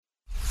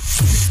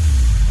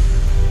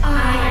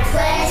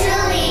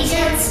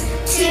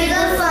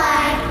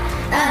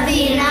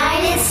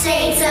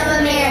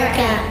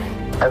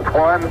It's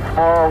one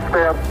small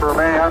step for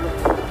man,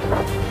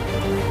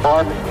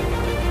 one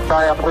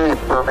giant leap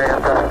for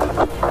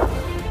mankind.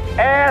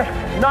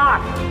 Ask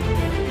not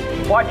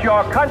what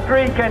your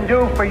country can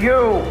do for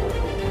you.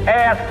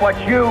 Ask what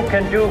you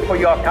can do for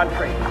your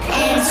country.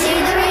 And to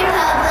the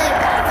republic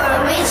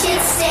for which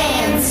it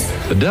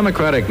stands. The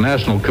Democratic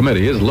National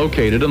Committee is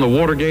located in the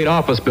Watergate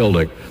office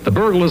building. The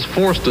burglars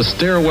forced a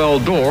stairwell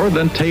door,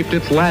 then taped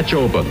its latch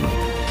open.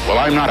 Well,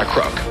 I'm not a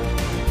crook.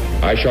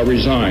 I shall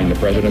resign the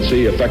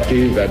presidency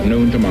effective at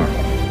noon tomorrow.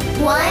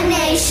 One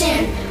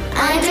nation,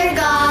 under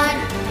God.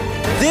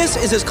 This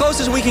is as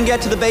close as we can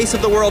get to the base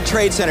of the World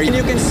Trade Center. And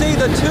you can see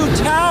the two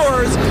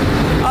towers,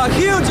 a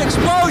huge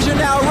explosion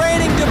now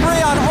raining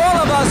debris on all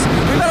of us.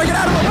 We better get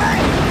out of the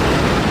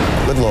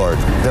way. Good Lord,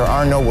 there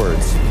are no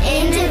words.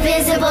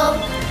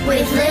 Indivisible,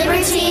 with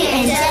liberty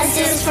and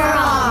justice for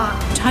all.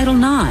 Title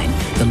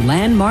IX, the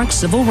landmark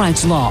civil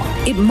rights law.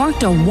 It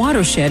marked a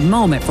watershed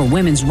moment for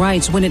women's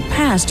rights when it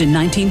passed in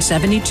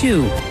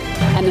 1972.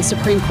 And the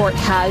Supreme Court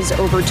has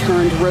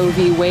overturned Roe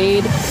v.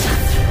 Wade.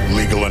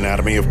 Legal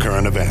Anatomy of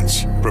Current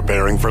Events,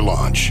 preparing for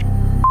launch.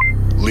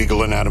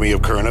 Legal Anatomy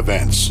of Current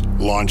Events,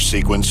 launch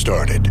sequence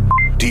started.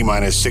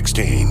 T-minus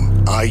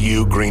 16,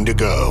 IU green to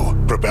go,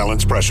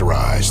 propellants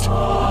pressurized.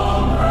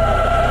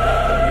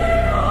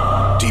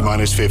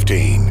 T-minus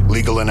 15,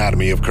 Legal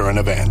Anatomy of Current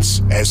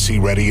Events, SC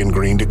ready and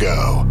green to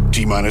go.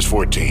 T-minus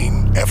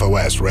 14,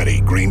 FOS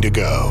ready, green to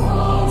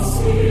go.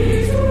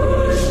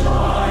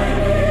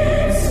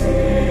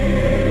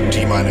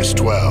 T-minus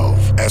 12,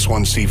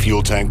 S1C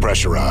fuel tank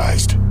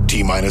pressurized.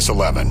 T-minus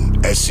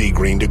 11, SC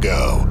green to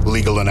go.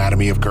 Legal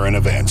Anatomy of Current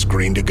Events,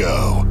 green to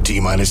go.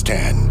 T-minus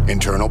 10,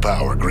 internal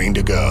power, green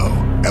to go.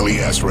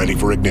 LES ready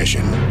for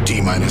ignition.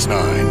 T-minus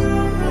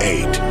 9,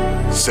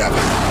 8, 7,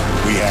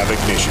 we have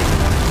ignition.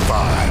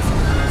 5,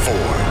 4,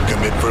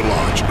 commit for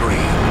launch, green.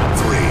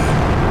 3,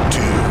 2,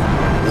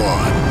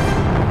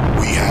 1.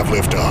 We have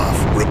liftoff.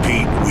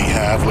 Repeat, we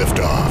have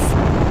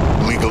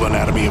liftoff. Legal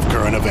Anatomy of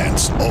Current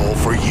Events, all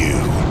for you.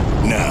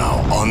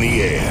 Now, on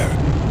the air.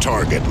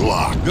 Target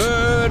locked.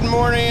 Good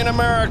morning,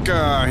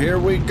 America. Here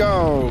we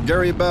go.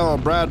 Gary Bell,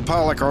 Brad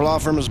Pollock. Our law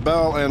firm is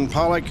Bell and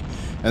Pollock.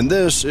 And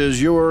this is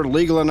your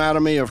Legal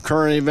Anatomy of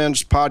Current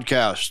Events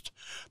podcast.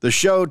 The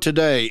show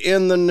today,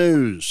 in the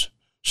news,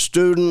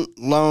 student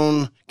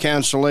loan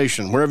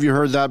cancellation. Where have you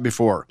heard that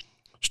before?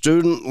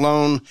 Student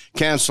loan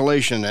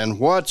cancellation. And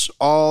what's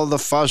all the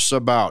fuss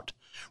about?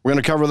 We're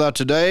going to cover that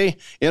today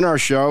in our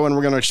show, and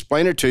we're going to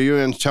explain it to you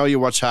and tell you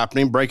what's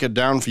happening, break it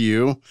down for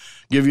you,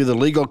 give you the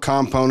legal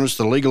components,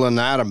 the legal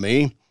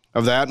anatomy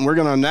of that. And we're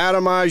going to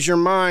anatomize your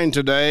mind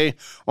today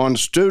on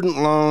student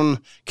loan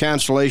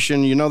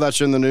cancellation. You know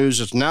that's in the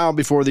news. It's now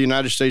before the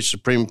United States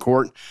Supreme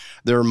Court.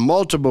 There are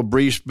multiple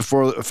briefs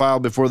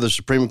filed before the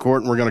Supreme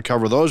Court, and we're going to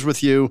cover those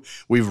with you.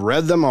 We've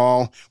read them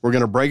all. We're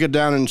going to break it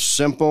down in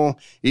simple,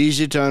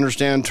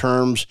 easy-to-understand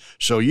terms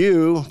so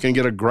you can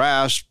get a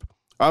grasp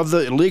of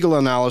the legal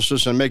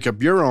analysis and make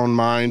up your own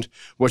mind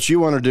what you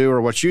want to do or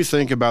what you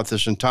think about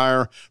this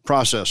entire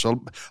process. A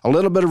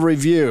little bit of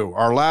review.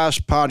 Our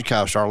last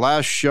podcast, our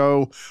last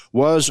show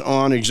was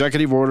on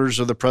executive orders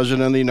of the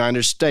President of the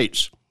United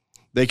States.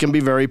 They can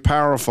be very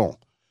powerful.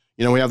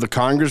 You know, we have the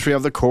Congress, we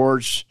have the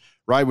courts,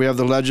 right? We have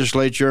the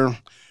legislature,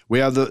 we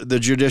have the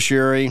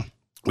judiciary.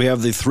 We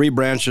have the three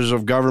branches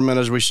of government,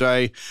 as we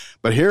say.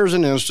 But here's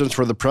an instance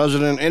where the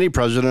president, any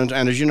president,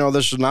 and as you know,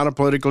 this is not a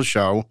political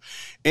show,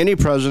 any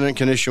president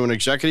can issue an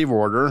executive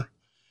order,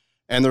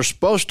 and they're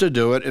supposed to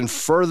do it in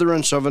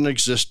furtherance of an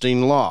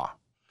existing law.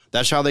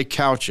 That's how they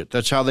couch it.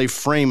 That's how they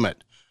frame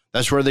it.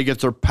 That's where they get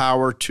their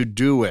power to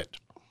do it.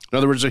 In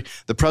other words,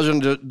 the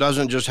president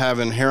doesn't just have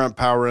inherent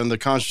power under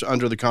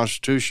the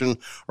Constitution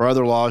or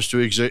other laws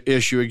to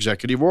issue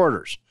executive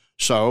orders.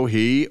 So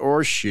he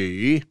or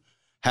she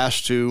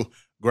has to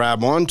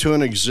grab onto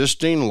an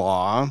existing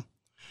law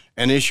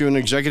and issue an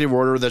executive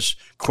order that's,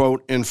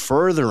 quote, in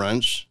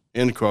furtherance,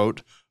 end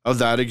quote, of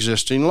that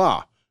existing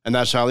law. And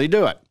that's how they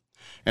do it.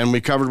 And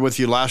we covered with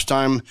you last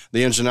time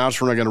the ins and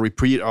outs. We're not going to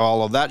repeat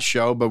all of that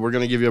show, but we're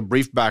going to give you a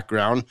brief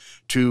background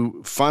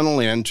to funnel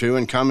into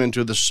and come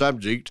into the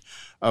subject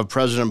of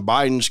President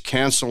Biden's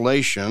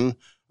cancellation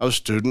of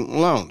student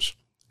loans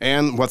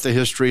and what the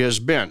history has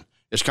been.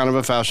 It's kind of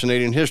a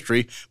fascinating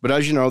history, but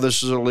as you know,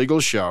 this is a legal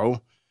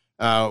show.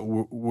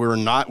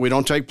 We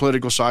don't take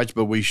political sides,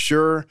 but we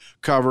sure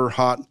cover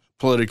hot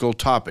political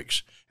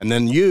topics. And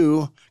then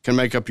you can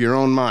make up your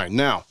own mind.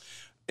 Now,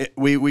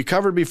 we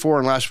covered before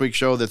in last week's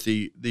show that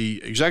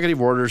the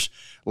executive orders,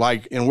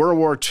 like in World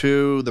War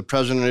II, the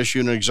president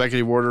issued an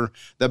executive order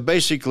that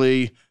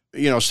basically,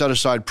 set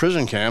aside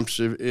prison camps,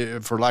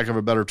 for lack of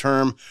a better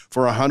term,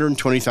 for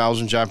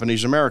 120,000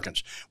 Japanese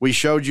Americans. We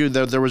showed you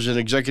that there was an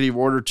executive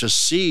order to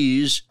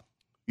seize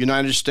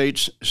United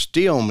States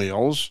steel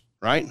mills,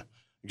 right?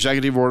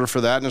 Executive order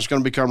for that, and it's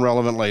going to become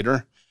relevant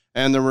later.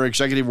 And there were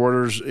executive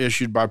orders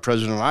issued by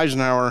President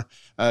Eisenhower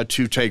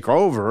to take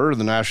over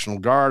the National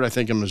Guard, I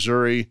think in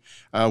Missouri,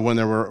 when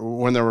there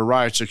were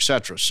riots,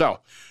 etc.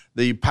 So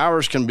the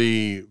powers can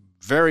be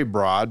very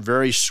broad,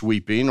 very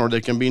sweeping, or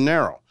they can be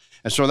narrow.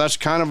 And so that's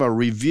kind of a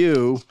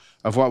review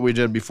of what we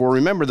did before.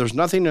 Remember, there's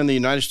nothing in the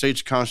United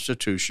States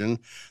Constitution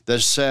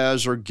that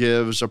says or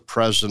gives a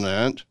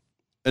president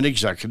an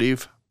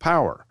executive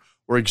power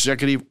or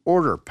executive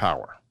order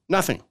power.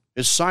 Nothing.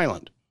 It's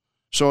silent.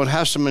 So it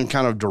has to be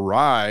kind of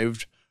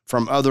derived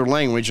from other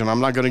language, and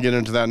I'm not going to get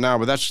into that now,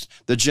 but that's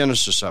the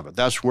genesis of it.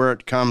 That's where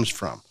it comes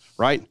from,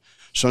 right?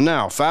 So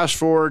now, fast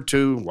forward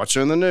to what's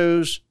in the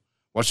news.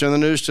 What's in the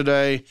news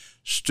today?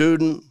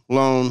 Student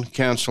loan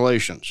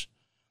cancellations.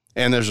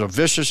 And there's a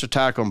vicious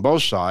attack on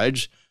both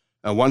sides.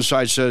 One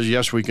side says,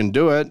 yes, we can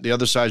do it. The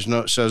other side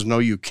says, no,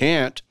 you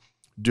can't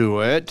do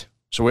it.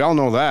 So we all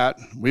know that.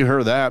 We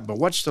heard that. But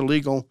what's the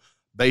legal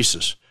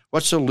basis?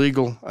 What's the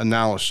legal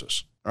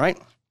analysis, all right?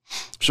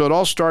 So it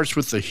all starts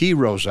with the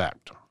HEROES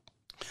Act.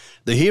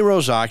 The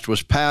HEROES Act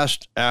was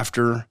passed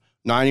after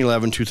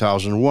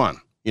 9/11-2001.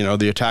 You know,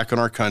 the attack on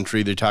our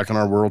country, the attack on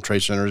our World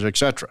Trade Centers,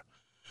 etc.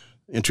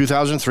 In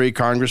 2003,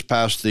 Congress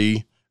passed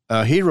the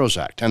HEROES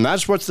Act, and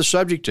that's what the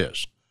subject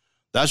is.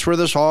 That's where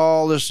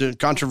all this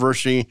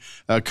controversy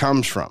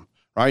comes from,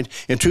 right?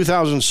 In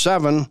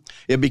 2007,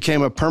 it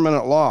became a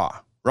permanent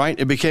law, right?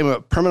 It became a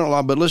permanent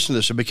law, but listen to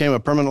this. It became a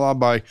permanent law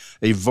by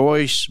a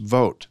voice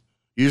vote.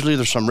 Usually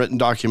there's some written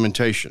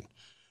documentation.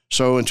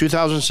 So in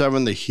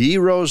 2007, the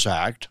HEROES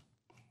Act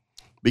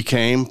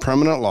became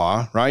permanent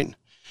law, right?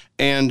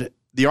 And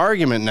the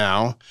argument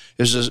now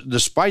is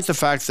despite the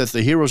fact that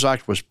the HEROES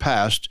Act was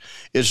passed,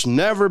 it's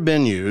never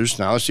been used.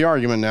 Now, that's the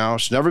argument now.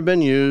 It's never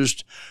been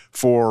used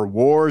for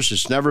wars.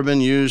 It's never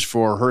been used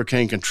for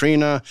Hurricane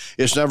Katrina.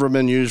 It's never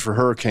been used for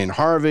Hurricane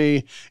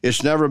Harvey.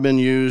 It's never been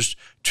used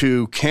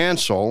to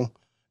cancel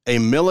a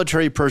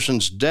military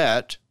person's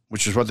debt,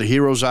 which is what the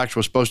HEROES Act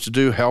was supposed to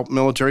do, help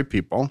military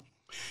people.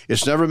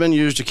 It's never been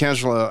used to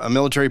cancel a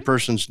military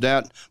person's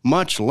debt,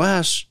 much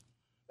less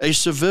a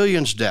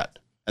civilian's debt.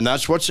 And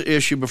that's what's the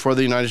issue before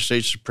the United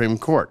States Supreme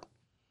Court,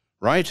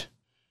 right?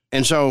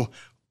 And so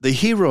the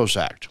HEROES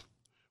Act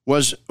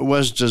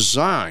was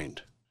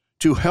designed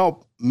to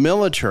help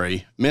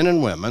military men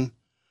and women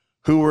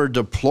who were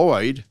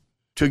deployed,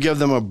 to give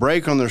them a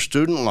break on their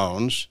student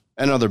loans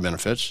and other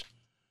benefits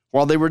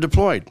while they were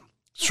deployed.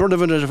 Sort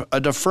of a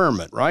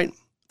deferment, right?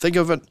 Think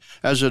of it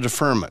as a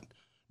deferment.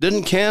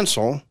 Didn't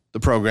cancel the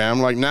program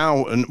like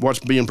now and what's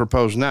being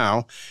proposed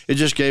now. It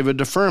just gave a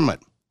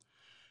deferment.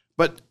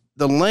 But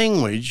the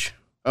language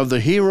of the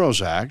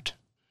HEROES Act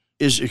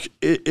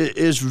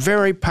is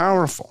very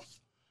powerful.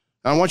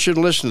 I want you to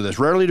listen to this.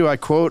 Rarely do I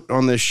quote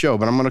on this show,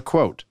 but I'm going to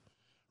quote,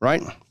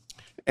 right?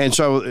 And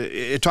so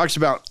it talks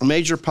about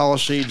major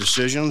policy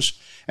decisions,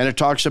 and it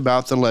talks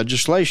about the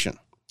legislation.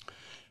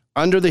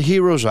 Under the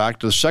HEROES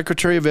Act, the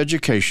Secretary of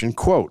Education,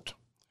 quote,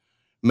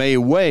 may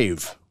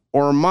waive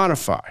or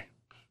modify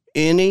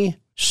any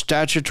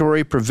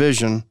statutory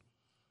provision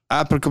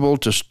applicable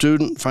to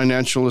student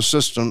financial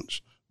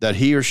assistance that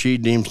he or she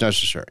deems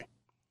necessary.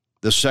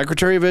 The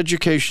Secretary of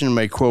Education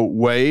may, quote,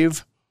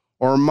 waive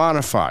or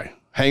modify.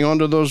 Hang on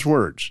to those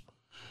words.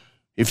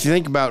 If you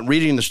think about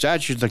reading the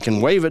statute that can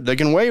waive it, they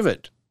can waive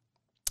it.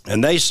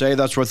 And they say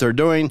that's what they're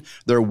doing.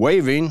 They're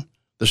waiving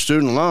the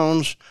student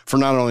loans for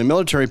not only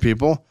military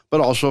people, but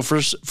also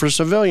for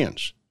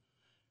civilians.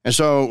 And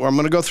so I'm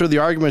going to go through the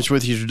arguments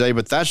with you today,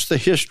 but that's the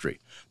history.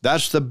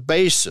 That's the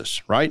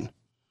basis, right?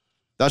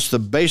 That's the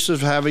basis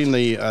of having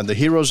the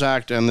HEROES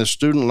Act and the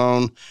student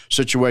loan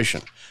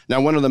situation.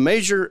 Now, one of the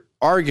major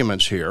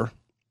arguments here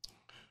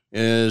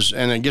is,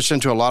 and it gets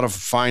into a lot of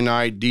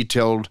finite,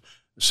 detailed,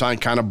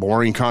 kind of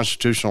boring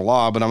constitutional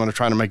law, but I'm going to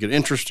try to make it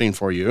interesting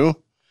for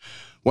you.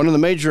 One of the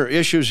major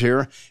issues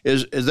here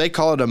is they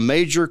call it a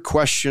major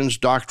questions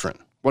doctrine.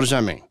 What does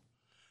that mean?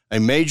 A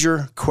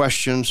major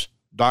questions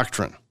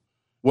doctrine.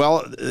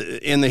 Well,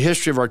 in the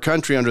history of our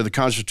country under the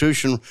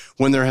Constitution,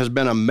 when there has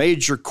been a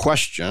major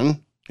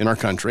question in our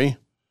country,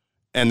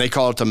 and they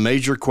call it the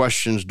major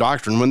questions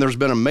doctrine, when there's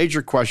been a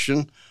major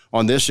question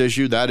on this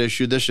issue, that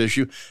issue, this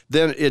issue,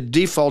 then it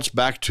defaults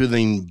back to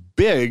the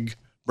big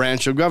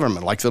branch of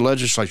government, like the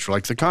legislature,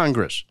 like the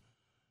Congress.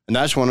 And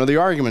that's one of the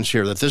arguments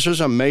here, that this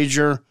is a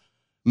major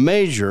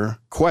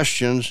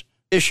questions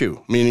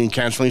issue, meaning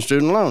canceling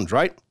student loans,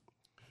 right?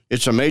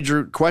 It's a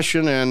major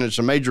question and it's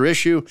a major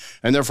issue,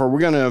 and therefore we're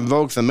going to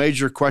invoke the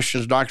major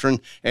questions doctrine,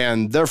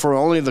 and therefore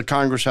only the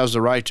Congress has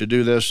the right to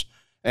do this,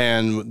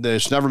 and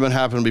it's never been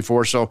happened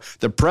before. So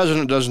the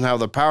president doesn't have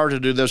the power to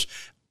do this,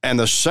 and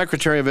the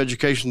Secretary of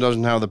Education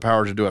doesn't have the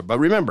power to do it. But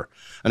remember,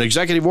 an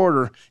executive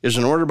order is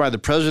an order by the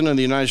President of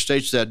the United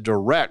States that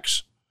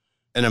directs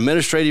an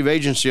administrative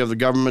agency of the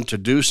government to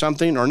do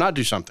something or not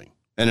do something.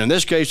 And in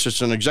this case,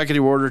 it's an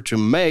executive order to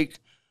make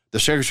the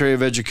Secretary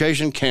of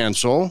Education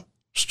cancel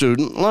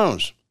student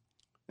loans.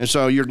 And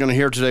so you're going to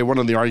hear today one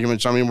of the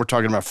arguments. I mean, we're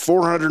talking about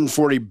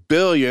 $440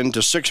 billion to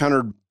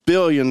 $600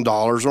 billion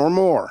or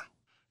more.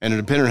 And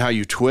depending on how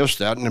you twist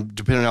that, and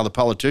depending on how the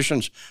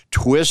politicians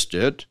twist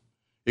it,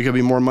 it could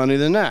be more money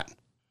than that.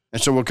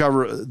 And so we'll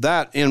cover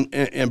that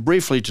in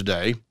briefly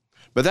today.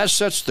 But that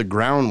sets the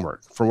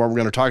groundwork for what we're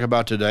going to talk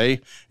about today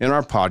in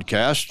our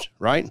podcast,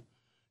 right?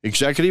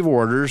 Executive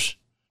orders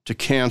to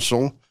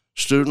cancel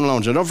student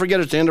loans. And don't forget,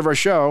 at the end of our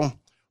show,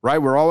 right,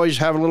 we're always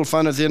having a little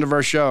fun at the end of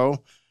our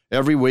show.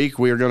 Every week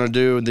we are going to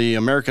do the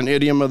American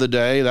idiom of the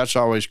day. That's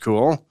always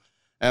cool.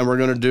 And we're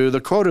going to do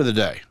the quote of the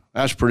day.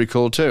 That's pretty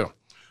cool too.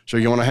 So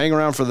you want to hang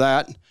around for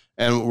that.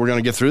 And we're going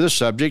to get through the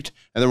subject.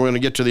 And then we're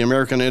going to get to the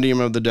American idiom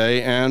of the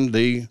day and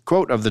the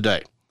quote of the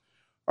day.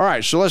 All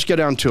right, so let's get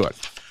down to it.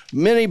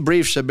 Many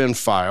briefs have been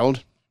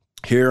filed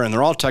here, and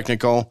they're all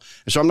technical.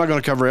 And so I'm not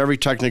going to cover every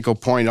technical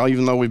point,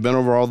 even though we've been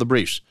over all the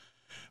briefs.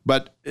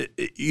 But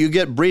you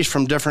get briefs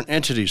from different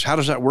entities. How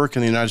does that work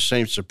in the United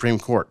States Supreme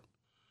Court?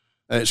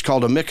 It's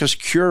called amicus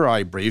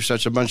curiae briefs.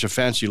 That's a bunch of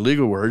fancy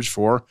legal words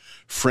for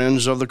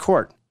friends of the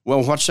court.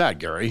 Well, what's that,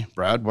 Gary,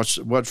 Brad?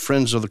 What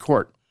friends of the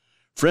court?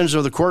 Friends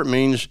of the court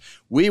means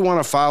we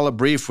want to file a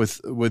brief with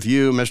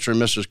you, Mr.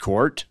 and Mrs.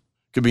 Court.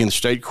 Could be in the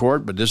state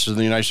court, but this is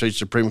the United States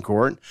Supreme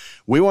Court.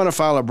 We want to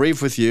file a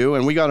brief with you,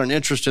 and we got an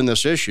interest in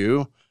this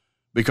issue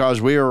because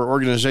we are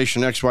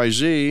Organization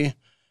XYZ,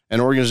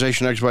 and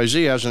Organization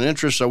XYZ has an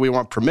interest, so we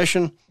want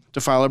permission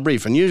to file a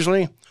brief. And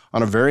usually,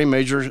 on a very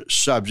major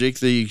subject,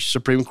 the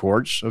Supreme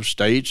Courts of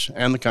states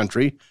and the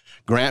country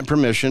grant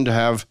permission to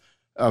have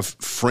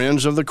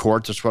friends of the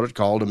court, that's what it's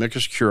called,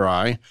 amicus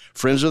curiae,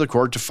 friends of the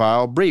court to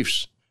file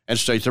briefs and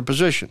state their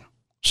position.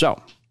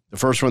 So, the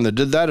first one that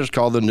did that is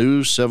called the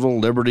New Civil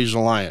Liberties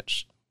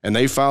Alliance. And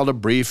they filed a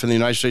brief in the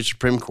United States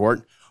Supreme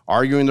Court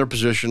arguing their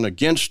position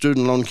against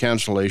student loan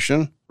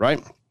cancellation,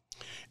 right?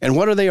 And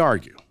what do they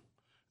argue?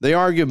 They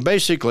argue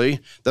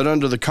basically that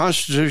under the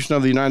Constitution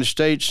of the United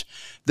States,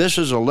 this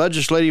is a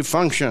legislative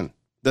function,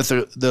 that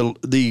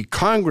the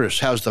Congress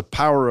has the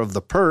power of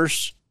the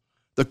purse.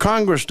 The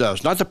Congress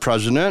does, not the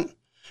president.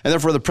 And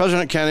therefore, the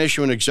president can't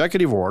issue an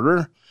executive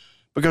order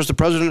because the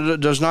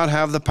president does not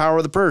have the power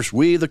of the purse.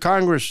 We, the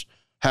Congress,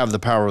 have the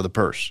power of the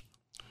purse.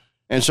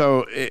 And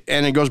so,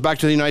 and it goes back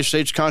to the United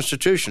States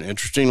Constitution.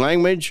 Interesting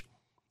language.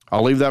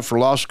 I'll leave that for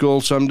law school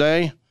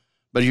someday,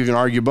 but you can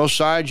argue both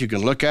sides. You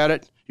can look at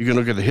it. You can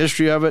look at the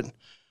history of it.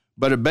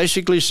 But it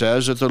basically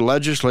says that the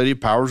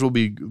legislative powers will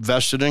be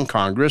vested in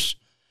Congress,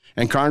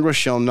 and Congress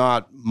shall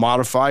not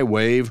modify,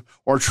 waive,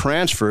 or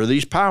transfer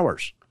these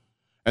powers.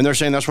 And they're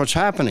saying that's what's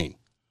happening,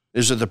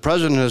 is that the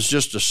president has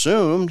just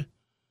assumed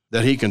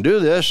that he can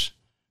do this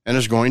and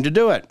is going to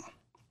do it.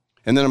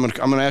 And then I'm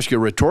going to ask you a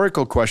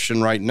rhetorical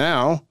question right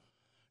now.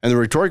 And the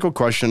rhetorical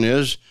question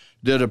is,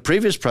 did a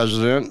previous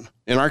president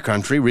in our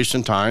country,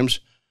 recent times,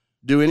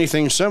 do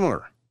anything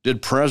similar?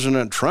 Did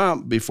President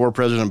Trump, before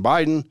President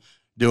Biden,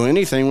 do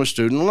anything with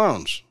student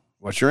loans?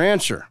 What's your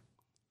answer?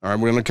 All right,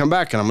 we're going to come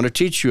back, and I'm going to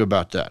teach you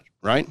about that,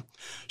 right?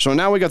 So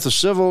now we got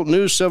the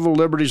New Civil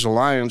Liberties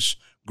Alliance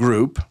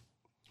group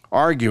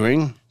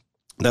arguing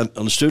that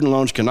student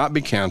loans cannot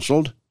be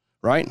canceled,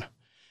 right?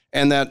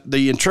 And that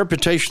the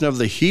interpretation of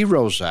the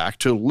HEROES Act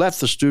to let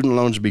the student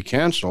loans be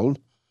canceled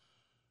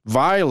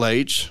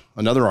violates,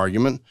 another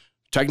argument,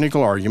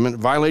 technical argument,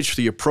 violates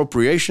the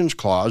appropriations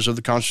clause of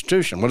the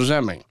Constitution. What does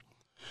that mean?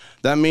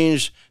 That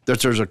means that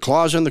there's a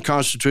clause in the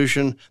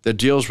Constitution that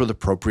deals with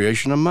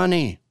appropriation of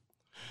money.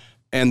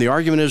 And the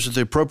argument is that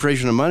the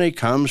appropriation of money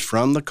comes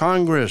from the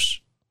Congress.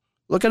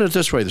 Look at it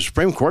this way. The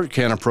Supreme Court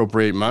can't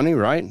appropriate money,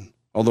 right?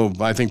 Although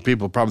I think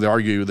people probably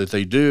argue that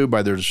they do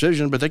by their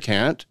decision, but they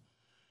can't.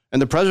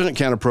 And the president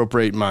can't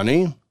appropriate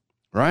money,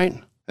 right?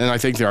 And I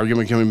think the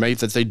argument can be made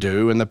that they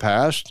do in the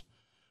past.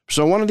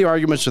 So one of the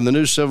arguments in the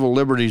New Civil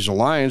Liberties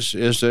Alliance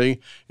is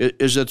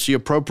it's the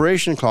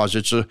appropriation clause.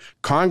 It's a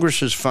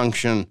Congress's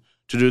function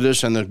to do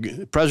this, and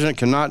the president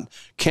cannot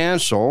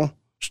cancel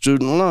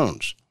student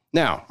loans.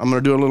 Now, I'm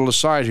going to do a little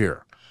aside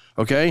here,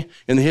 okay?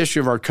 In the history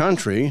of our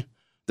country,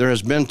 there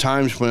has been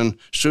times when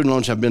student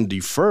loans have been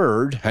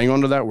deferred. Hang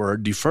on to that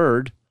word,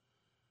 deferred.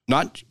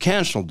 Not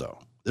canceled, though.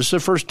 This is the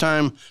first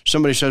time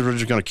somebody says we're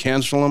just going to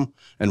cancel them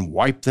and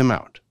wipe them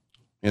out.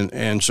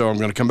 And so I'm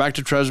going to come back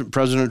to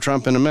President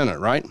Trump in a minute,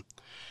 right?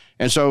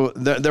 And so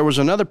there was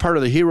another part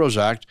of the HEROES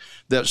Act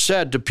that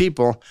said to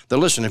people that,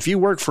 listen, if you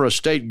work for a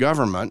state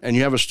government and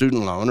you have a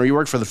student loan, or you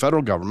work for the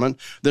federal government,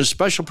 then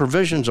special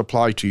provisions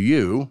apply to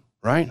you,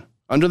 right?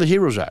 Under the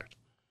HEROES Act,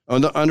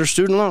 under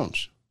student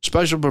loans.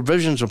 Special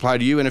provisions apply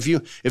to you. And if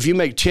you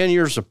make 10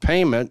 years of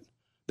payment,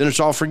 then it's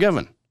all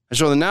forgiven. And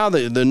so now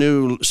the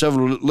New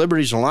Civil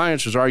Liberties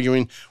Alliance is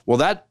arguing, well,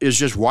 that is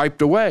just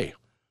wiped away.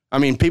 I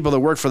mean, people that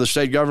work for the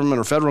state government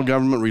or federal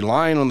government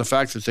relying on the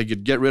fact that they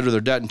could get rid of their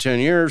debt in 10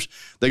 years,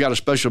 they got a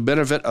special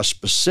benefit, a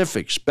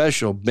specific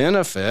special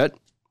benefit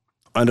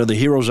under the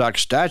HEROES Act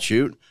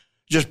statute,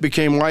 just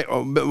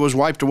was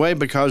wiped away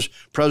because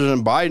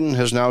President Biden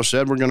has now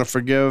said we're going to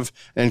forgive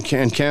and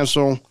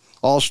cancel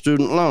all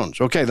student loans.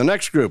 Okay, the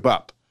next group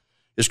up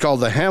is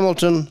called the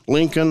Hamilton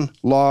Lincoln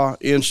Law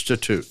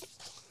Institute.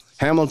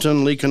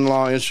 Hamilton Lincoln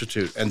Law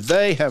Institute. And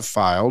they have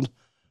filed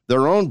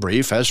their own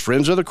brief as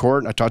friends of the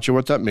court. I taught you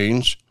what that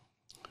means.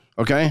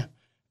 Okay?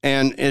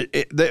 And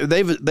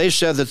they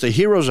said that the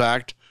HEROES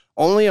Act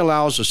only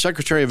allows the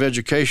Secretary of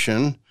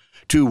Education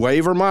to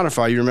waive or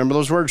modify, you remember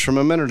those words from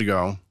a minute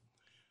ago,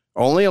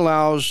 only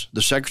allows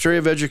the Secretary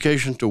of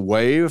Education to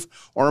waive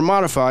or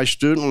modify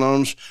student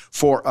loans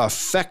for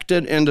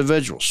affected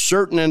individuals,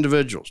 certain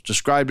individuals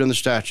described in the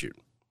statute,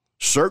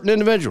 certain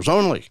individuals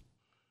only,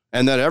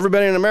 and that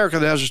everybody in America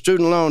that has a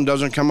student loan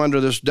doesn't come under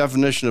this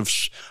definition of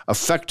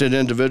affected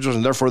individuals,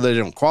 and therefore they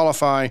don't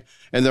qualify,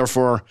 and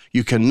therefore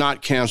you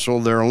cannot cancel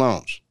their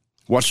loans.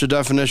 What's the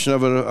definition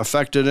of an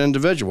affected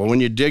individual? When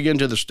you dig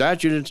into the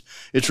statute,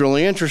 it's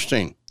really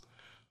interesting.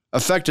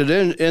 Affected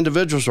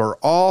individuals are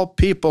all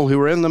people who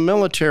are in the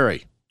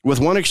military, with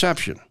one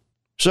exception.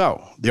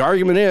 So the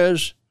argument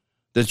is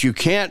that you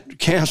can't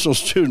cancel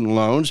student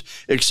loans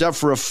except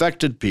for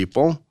affected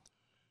people.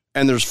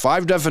 And there's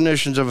 5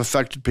 definitions of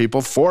affected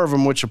people, 4 of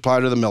them which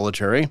apply to the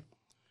military.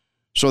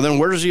 So then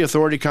where does the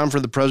authority come for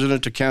the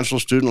president to cancel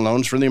student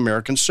loans for the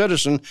American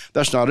citizen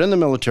that's not in the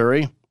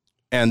military?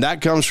 And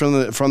that comes from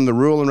the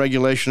rule and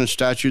regulation and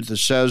statute that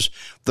says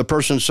the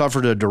person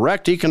suffered a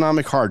direct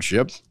economic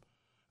hardship,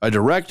 I'm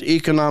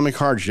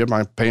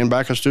paying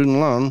back a student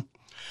loan,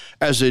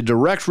 as a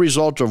direct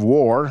result of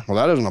war, well,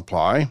 that doesn't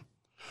apply,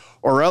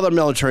 or other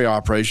military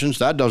operations,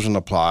 that doesn't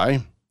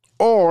apply,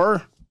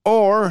 or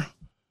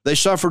they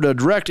suffered a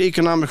direct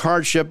economic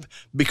hardship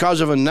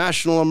because of a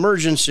national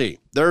emergency.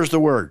 There's the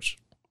words.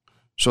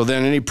 So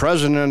then any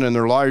president and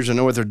their lawyers that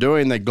know what they're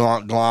doing, they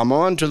glom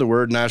on to the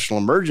word national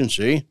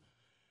emergency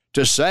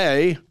to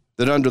say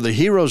that under the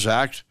HEROES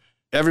Act,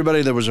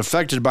 everybody that was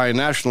affected by a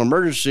national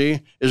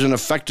emergency is an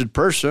affected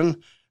person,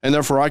 and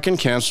therefore I can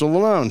cancel the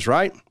loans,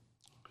 right?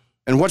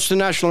 And what's the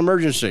national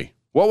emergency?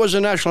 What was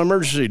the national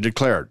emergency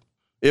declared?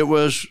 It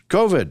was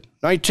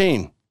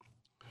COVID-19.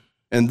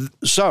 And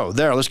so,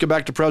 let's get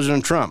back to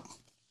President Trump.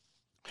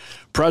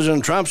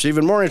 President Trump's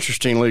even more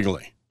interesting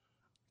legally,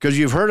 because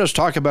you've heard us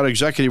talk about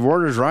executive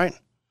orders, right?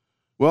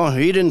 Well,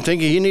 he didn't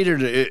think he needed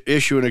to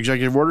issue an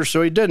executive order,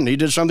 so he didn't. He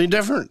did something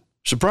different.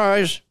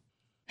 Surprise.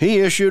 He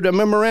issued a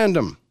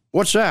memorandum.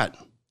 What's that?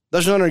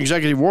 That's not an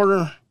executive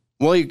order.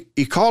 Well,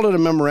 he called it a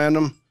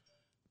memorandum,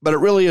 but it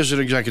really is an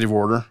executive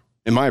order,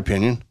 in my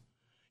opinion.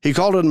 He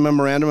called it a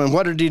memorandum, and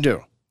what did he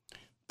do?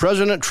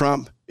 President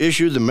Trump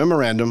issued the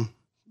memorandum,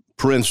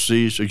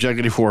 parentheses,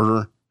 executive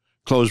order,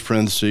 close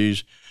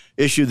parentheses,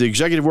 issued the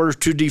executive order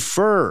to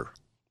defer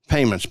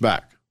payments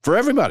back for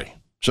everybody.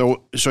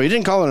 So he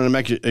didn't call it an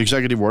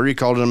executive order. He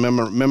called it a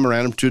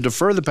memorandum to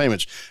defer the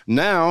payments.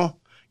 Now,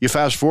 you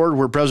fast forward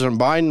where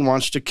President Biden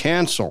wants to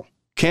cancel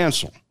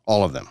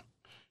all of them.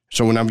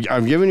 So when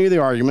I'm giving you the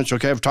arguments,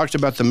 okay, I've talked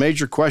about the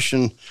major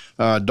question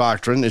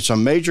doctrine. It's a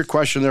major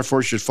question,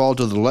 therefore it should fall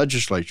to the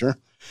legislature.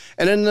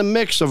 And in the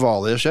mix of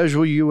all this, as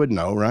you would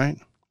know, right,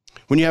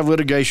 when you have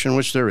litigation,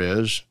 which there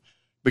is,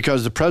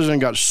 because the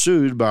president got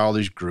sued by all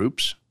these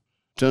groups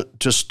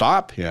to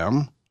stop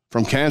him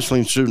from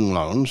canceling student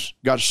loans,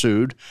 got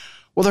sued.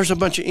 Well, there's a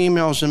bunch of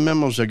emails and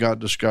memos that got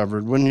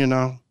discovered. Wouldn't you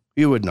know?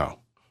 You would know.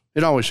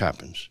 It always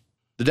happens.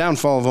 The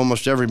downfall of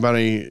almost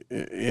everybody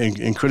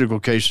in critical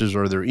cases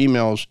are their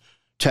emails,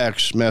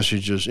 texts,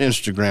 messages,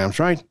 Instagrams,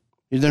 right?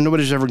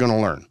 Nobody's ever going to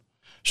learn.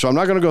 So I'm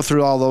not going to go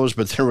through all those,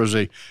 but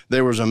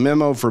there was a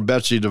memo for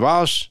Betsy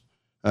DeVos.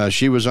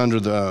 She was under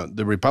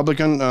the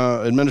Republican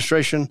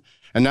administration,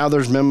 and now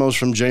there's memos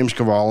from James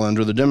Kowal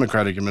under the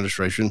Democratic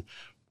administration.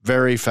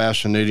 Very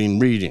fascinating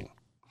reading.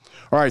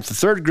 All right, the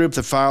third group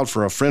that filed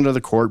for a friend of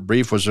the court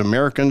brief was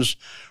Americans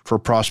for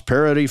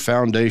Prosperity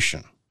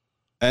Foundation.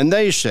 And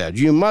they said,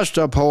 you must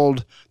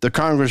uphold the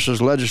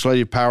Congress's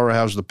legislative power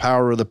has the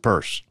power of the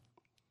purse.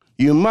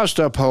 You must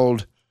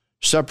uphold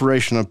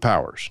separation of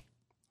powers.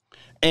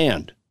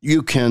 And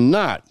you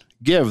cannot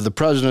give the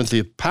president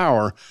the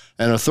power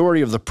and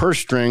authority of the purse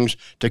strings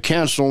to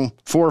cancel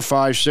 $4,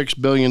 $5,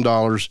 $6 billion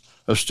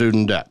of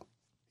student debt.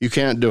 You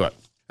can't do it.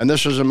 And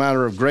this is a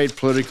matter of great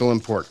political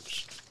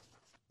importance.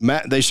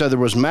 They said there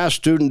was mass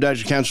student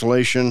debt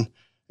cancellation.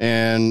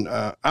 And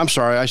I'm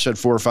sorry, I said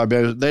 $4 or $5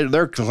 billion.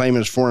 Their claim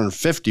is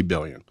 $450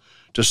 billion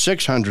to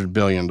 $600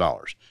 billion.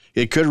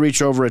 It could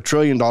reach over $1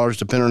 trillion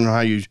depending on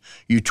how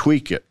you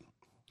tweak it.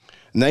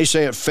 And they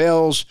say it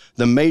fails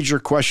the major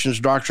questions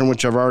doctrine,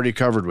 which I've already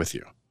covered with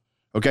you.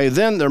 Okay,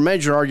 then their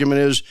major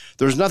argument is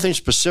there's nothing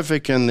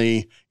specific in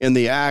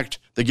the act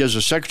that gives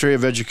the Secretary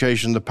of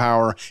Education the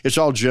power. It's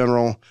all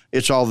general.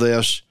 It's all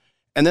this.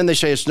 And then they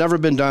say it's never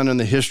been done in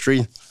the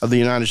history of the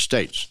United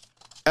States.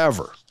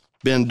 Ever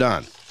been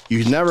done.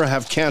 You never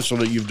have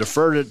canceled it. You've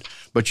deferred it,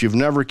 but you've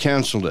never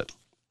canceled it,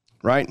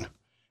 right?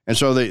 And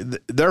so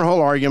their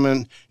whole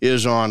argument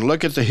is on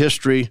look at the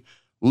history,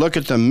 look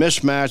at the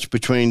mismatch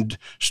between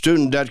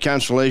student debt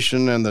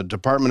cancellation and the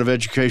Department of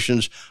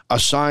Education's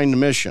assigned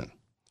mission.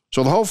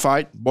 So the whole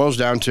fight boils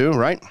down to,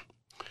 right,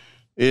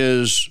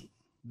 is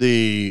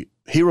the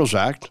HEROES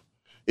Act,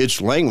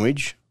 its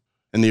language,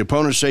 and the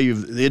opponents say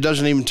it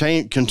doesn't even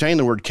contain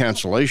the word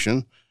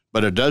cancellation,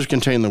 but it does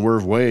contain the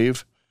word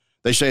waive.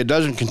 They say it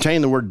doesn't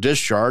contain the word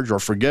discharge or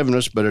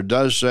forgiveness, but it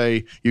does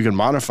say you can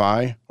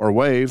modify or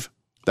waive.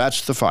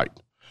 That's the fight.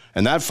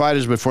 And that fight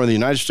is before the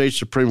United States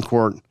Supreme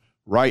Court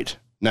right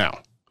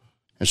now.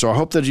 And so I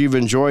hope that you've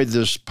enjoyed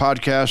this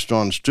podcast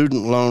on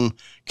student loan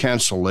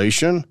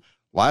cancellation.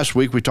 Last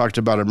week, we talked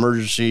about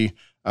emergency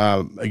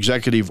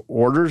executive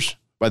orders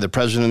by the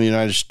President of the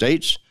United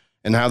States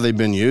and how they've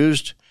been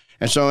used.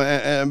 And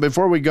so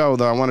before we go,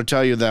 though, I want to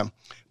tell you that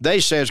they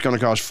say it's going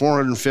to cost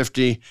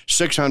 $450,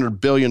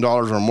 $600 billion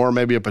or more,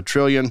 maybe up $1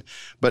 trillion.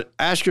 But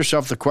ask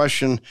yourself the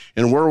question,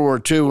 in World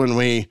War II, when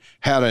we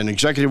had an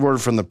executive order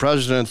from the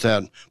president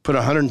that put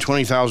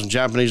 120,000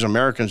 Japanese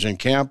Americans in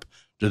camp,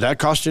 did that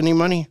cost any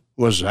money?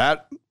 Was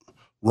that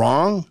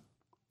wrong?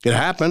 It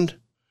happened.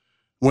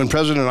 When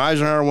President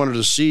Eisenhower wanted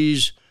to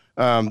seize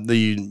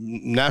the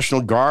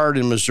National Guard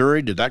in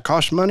Missouri, did that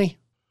cost money?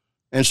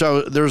 And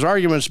so there's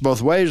arguments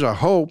both ways. I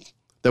hope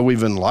that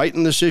we've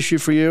enlightened this issue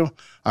for you.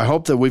 I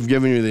hope that we've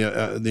given you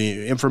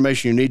the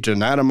information you need to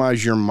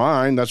anatomize your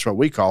mind. That's what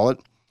we call it,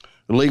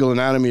 the legal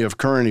anatomy of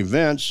current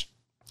events.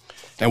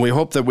 And we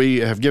hope that we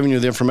have given you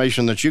the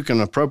information that you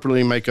can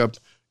appropriately make up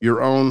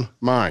your own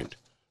mind.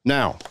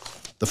 Now,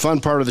 the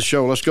fun part of the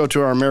show, let's go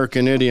to our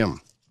American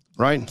idiom,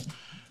 right?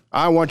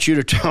 I want you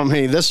to tell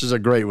me, this is a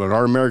great one,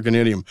 our American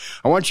idiom.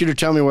 I want you to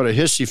tell me what a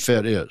hissy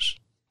fit is.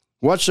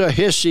 What's a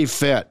hissy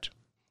fit?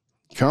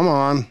 Come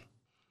on.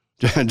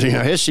 A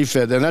hissy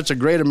fit. And that's a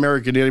great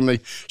American idiom.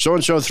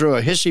 So-and-so threw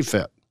a hissy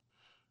fit.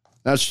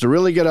 That's to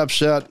really get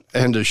upset,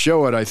 and to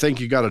show it, I think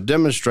you got to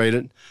demonstrate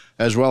it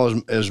as well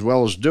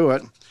as do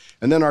it.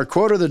 And then our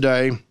quote of the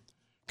day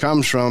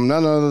comes from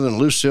none other than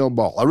Lucille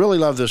Ball. I really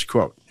love this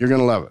quote. You're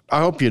going to love it. I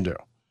hope you do.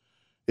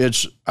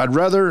 It's, I'd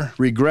rather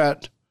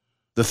regret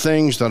the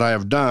things that I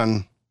have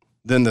done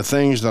than the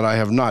things that I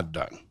have not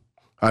done.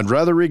 I'd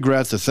rather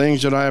regret the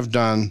things that I have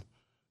done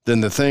than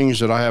the things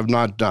that I have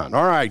not done.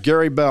 All right,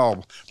 Gary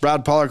Bell,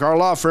 Brad Pollock. Our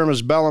law firm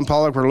is Bell &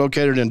 Pollock. We're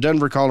located in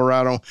Denver,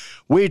 Colorado.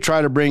 We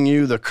try to bring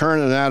you the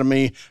current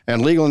anatomy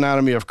and legal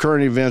anatomy of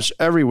current events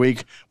every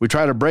week. We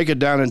try to break it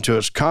down into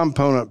its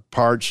component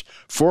parts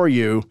for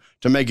you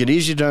to make it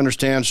easy to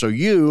understand so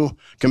you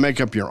can make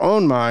up your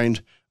own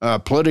mind,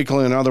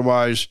 politically and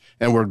otherwise,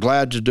 and we're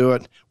glad to do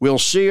it. We'll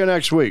see you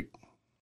next week.